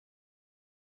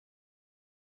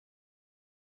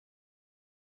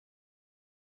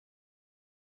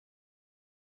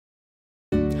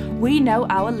We know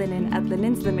our linen at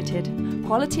Linens Limited,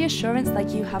 quality assurance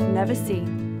like you have never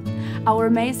seen. Our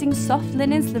amazing Soft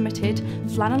Linens Limited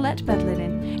Flannelette bed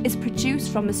linen is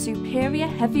produced from a superior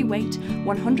heavyweight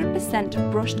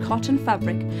 100% brushed cotton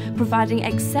fabric, providing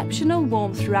exceptional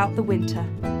warmth throughout the winter.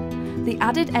 The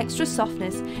added extra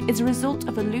softness is a result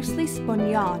of a loosely spun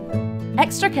yarn.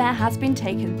 Extra care has been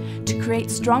taken to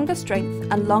create stronger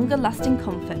strength and longer lasting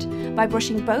comfort by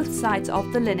brushing both sides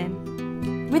of the linen.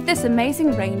 With this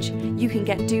amazing range, you can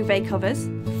get duvet covers,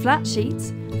 flat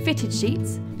sheets, fitted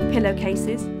sheets,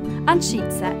 pillowcases, and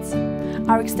sheet sets.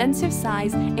 Our extensive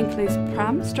size includes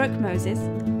pram/Moses,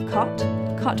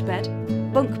 cot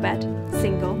bed, bunk bed,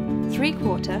 single,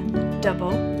 3/4,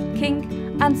 double,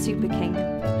 king and super king,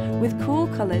 with cool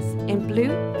colours in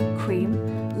blue, cream,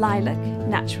 lilac,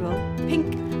 natural,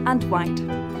 pink and white.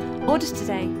 Order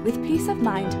today with peace of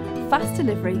mind, fast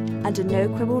delivery and a no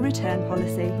quibble return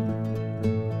policy.